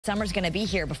Summer's going to be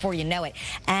here before you know it,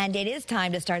 and it is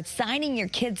time to start signing your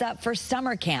kids up for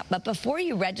summer camp. But before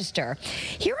you register,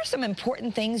 here are some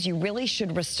important things you really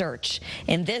should research.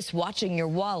 In this Watching Your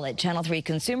Wallet, Channel 3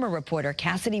 consumer reporter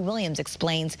Cassidy Williams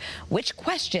explains which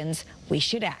questions we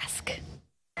should ask.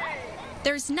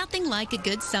 There's nothing like a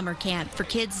good summer camp for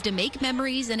kids to make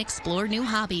memories and explore new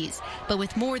hobbies. But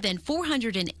with more than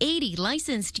 480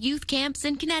 licensed youth camps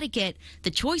in Connecticut,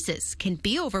 the choices can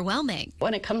be overwhelming.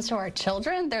 When it comes to our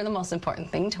children, they're the most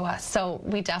important thing to us. So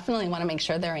we definitely want to make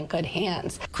sure they're in good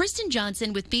hands. Kristen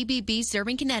Johnson with BBB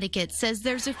Serving Connecticut says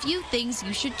there's a few things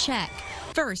you should check.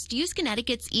 First, use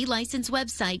Connecticut's e-license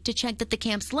website to check that the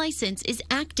camp's license is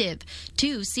active.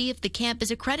 2, see if the camp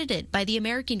is accredited by the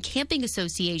American Camping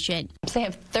Association. They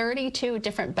have 32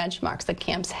 different benchmarks that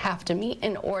camps have to meet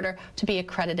in order to be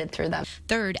accredited through them.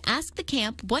 Third, ask the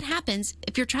camp what happens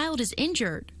if your child is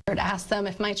injured. Ask them,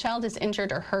 if my child is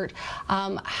injured or hurt,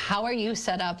 how are you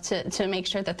set up to make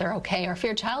sure that they're okay? Or if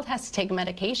your child has to take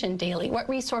medication daily, what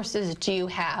resources do you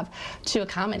have to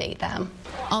accommodate them?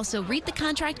 Also, read the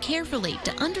contract carefully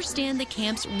to understand the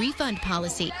camp's refund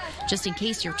policy, just in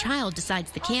case your child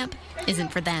decides the camp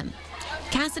isn't for them.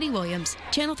 Cassidy Williams,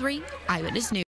 Channel 3 Eyewitness News.